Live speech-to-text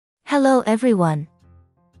Hello everyone.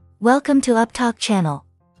 Welcome to Upptalk channel.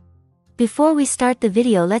 Before we start the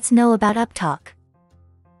video, let's know about Upptalk.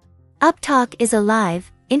 Upptalk is a live,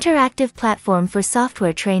 interactive platform for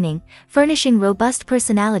software training, furnishing robust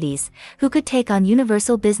personalities who could take on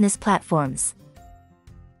universal business platforms.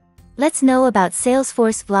 Let's know about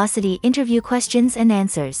Salesforce Vlocity interview questions and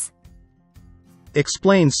answers.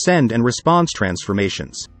 Explain send and response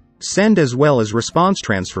transformations. Send as well as response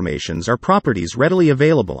transformations are properties readily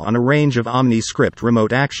available on a range of OmniScript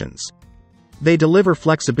remote actions. They deliver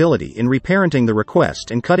flexibility in reparenting the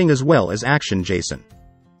request and cutting as well as action JSON.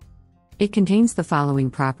 It contains the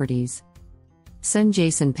following properties: send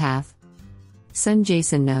JSON path, send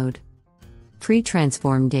JSON node,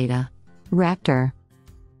 pre-transform data, Raptor,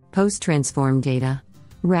 post-transform data,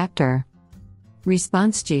 Raptor,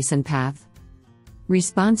 response JSON path,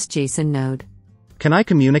 response JSON node. Can I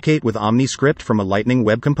communicate with OmniScript from a Lightning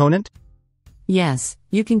Web Component? Yes,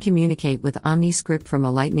 you can communicate with OmniScript from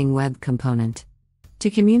a Lightning Web Component.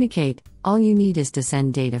 To communicate, all you need is to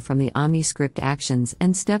send data from the OmniScript actions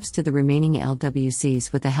and steps to the remaining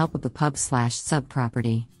LWCs with the help of the pub/sub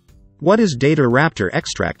property. What is DataRaptor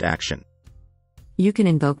extract action? You can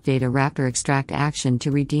invoke DataRaptor extract action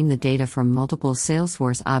to redeem the data from multiple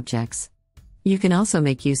Salesforce objects. You can also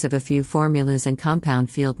make use of a few formulas and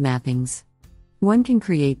compound field mappings. One can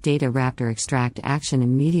create DataRaptor extract action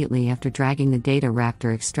immediately after dragging the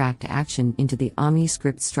DataRaptor extract action into the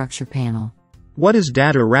OmniScript structure panel. What is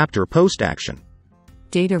DataRaptor post action?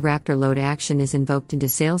 DataRaptor load action is invoked into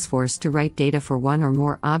Salesforce to write data for one or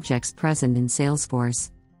more objects present in Salesforce.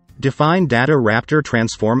 Define DataRaptor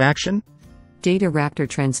transform action. DataRaptor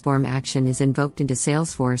transform action is invoked into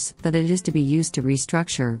Salesforce that it is to be used to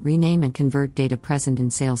restructure, rename and convert data present in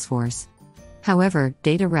Salesforce. However,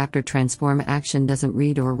 DataRaptor transform action doesn't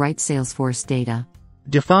read or write Salesforce data.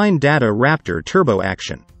 Define DataRaptor turbo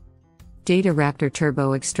action. DataRaptor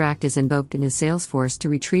turbo extract is invoked into Salesforce to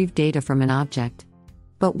retrieve data from an object.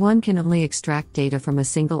 But one can only extract data from a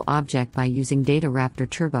single object by using DataRaptor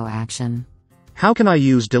turbo action. How can I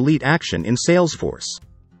use delete action in Salesforce?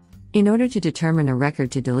 In order to determine a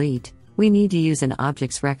record to delete, we need to use an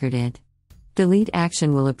object's recorded. Delete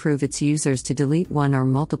action will approve its users to delete one or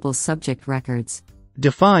multiple subject records.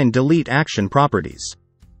 Define delete action properties.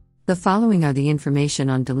 The following are the information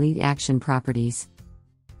on delete action properties.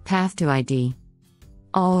 Path to ID.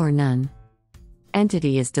 All or none.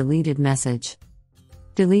 Entity is deleted message.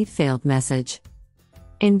 Delete failed message.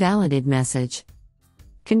 Invalidated message.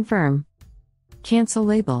 Confirm. Cancel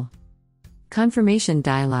label. Confirmation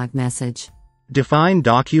dialog message. Define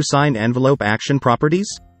DocuSign envelope action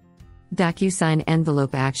properties. DocuSign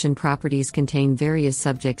envelope action properties contain various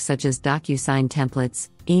subjects such as DocuSign templates,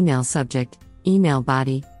 email subject, email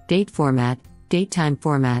body, date format, date-time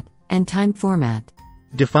format, and time format.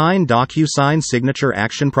 Define DocuSign signature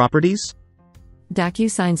action properties.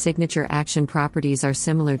 DocuSign signature action properties are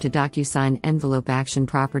similar to DocuSign envelope action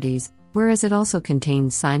properties, whereas it also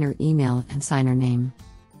contains signer email and signer name.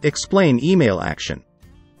 Explain email action.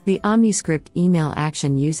 The OmniScript email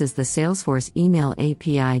action uses the Salesforce email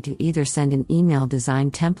API to either send an email design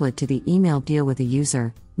template to the email deal with a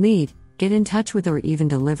user, lead, get in touch with, or even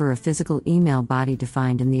deliver a physical email body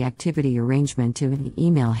defined in the activity arrangement to an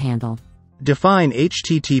email handle. Define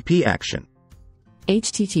HTTP action.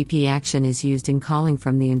 HTTP action is used in calling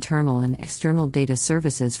from the internal and external data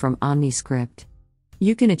services from OmniScript.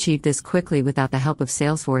 You can achieve this quickly without the help of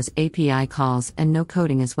Salesforce API calls and no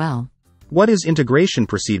coding as well. What is integration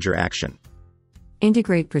procedure action?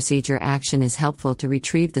 Integrate procedure action is helpful to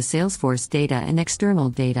retrieve the Salesforce data and external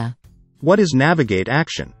data. What is navigate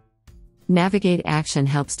action? Navigate action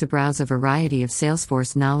helps to browse a variety of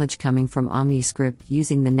Salesforce knowledge coming from OmniScript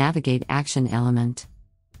using the navigate action element.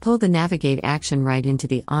 Pull the navigate action right into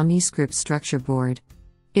the OmniScript structure board.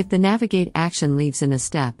 If the navigate action leaves in a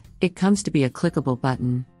step, it comes to be a clickable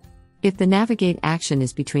button. If the navigate action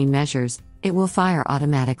is between measures, it will fire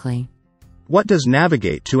automatically. What does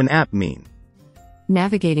navigate to an app mean?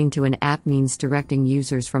 Navigating to an app means directing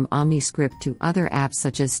users from OmniScript to other apps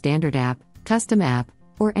such as standard app, custom app,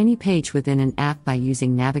 or any page within an app by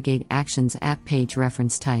using navigate action's app page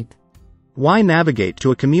reference type. Why navigate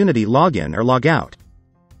to a community login or logout?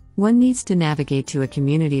 One needs to navigate to a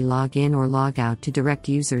community login or logout to direct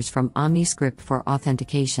users from OmniScript for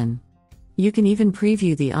authentication. You can even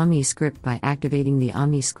preview the OmniScript by activating the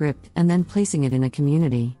OmniScript and then placing it in a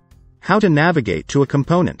community. How to navigate to a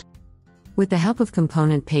component. With the help of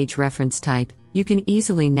component page reference type, you can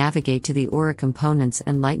easily navigate to the Aura components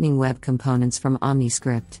and Lightning Web components from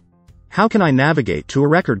OmniScript. How can I navigate to a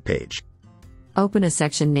record page? Open a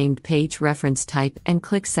section named Page Reference Type and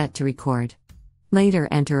click Set to Record. Later,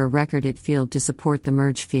 enter a record field to support the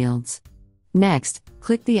merge fields. Next,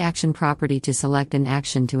 click the action property to select an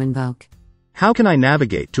action to invoke. How can I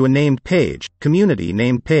navigate to a named page, community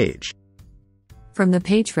named page? From the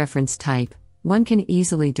page reference type, one can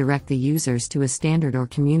easily direct the users to a standard or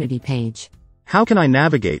community page. How can I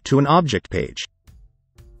navigate to an object page?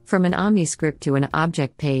 From an OmniScript to an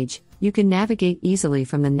object page, you can navigate easily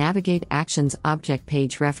from the Navigate Actions object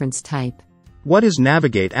page reference type. What is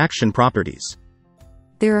Navigate Action properties?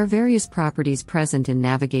 There are various properties present in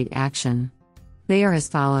Navigate Action. They are as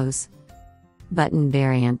follows: button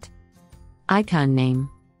variant, icon name,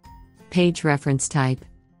 page reference type,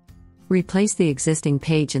 replace the existing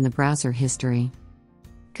page in the browser history,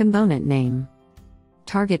 component name,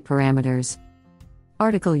 target parameters,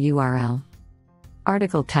 article URL,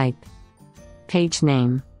 article type, page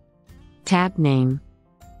name, tab name,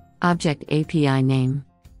 object API name,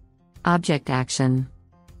 object action,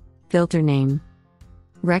 filter name,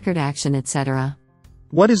 record action, etc.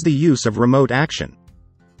 What is the use of remote action?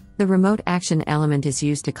 The remote action element is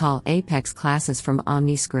used to call Apex classes from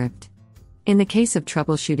OmniScript. In the case of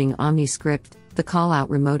troubleshooting OmniScript, the callout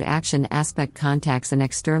remote action aspect contacts an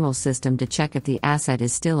external system to check if the asset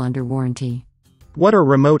is still under warranty. What are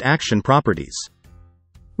remote action properties?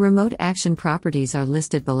 Remote action properties are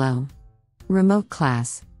listed below: remote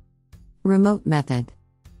class, remote method,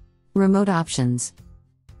 remote options,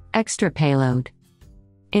 extra payload,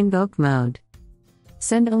 invoke mode,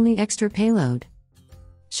 send only extra payload,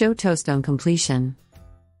 show toast on completion,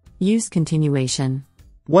 use continuation.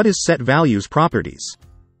 What is set values properties?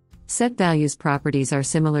 Set values properties are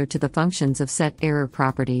similar to the functions of set error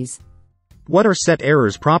properties. What are set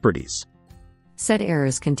errors properties? Set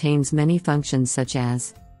errors contains many functions such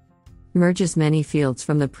as merges many fields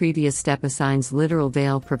from the previous step, assigns literal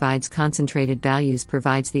val, provides concentrated values,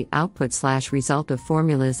 provides the output/result of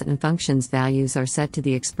formulas and functions. Values are set to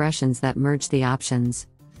the expressions that merge the options.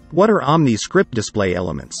 What are OmniScript display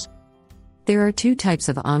elements? There are two types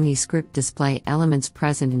of OmniScript display elements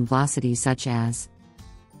present in Vlocity, such as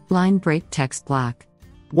line break text block.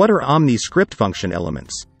 What are OmniScript function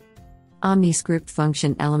elements? OmniScript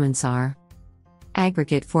function elements are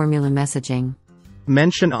aggregate formula messaging.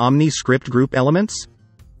 Mention OmniScript group elements?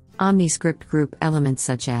 OmniScript group elements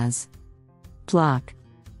such as block,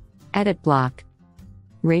 edit block,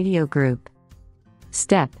 radio group,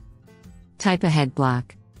 step, type ahead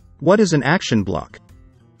block. What is an action block?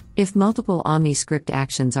 If multiple OmniScript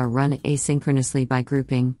actions are run asynchronously by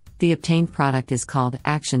grouping, the obtained product is called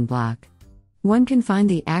action block. One can find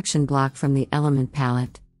the action block from the element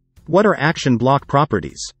palette. What are action block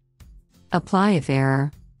properties? Apply if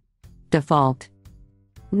error, default,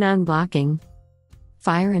 non-blocking,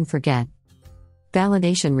 fire and forget,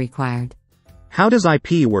 validation required. How does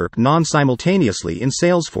IP work non-simultaneously in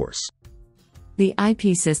Salesforce? The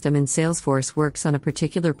IP system in Salesforce works on a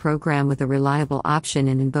particular program with a reliable option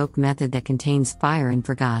and invoke method that contains fire and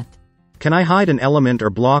forgot. Can I hide an element or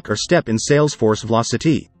block or step in Salesforce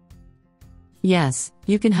Vlocity? Yes,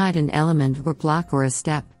 you can hide an element or block or a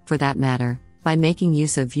step, for that matter, by making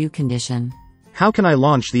use of view condition. How can I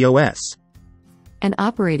launch the OS? An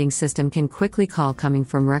operating system can quickly call coming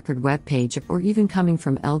from record web page, or even coming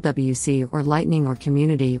from LWC or Lightning or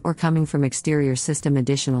Community, or coming from exterior system.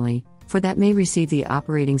 Additionally, for that may receive the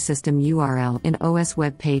operating system URL in OS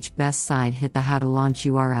web page best side, hit the how to launch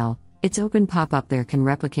URL. Its open pop-up there can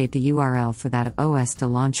replicate the URL for that OS to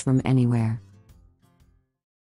launch from anywhere.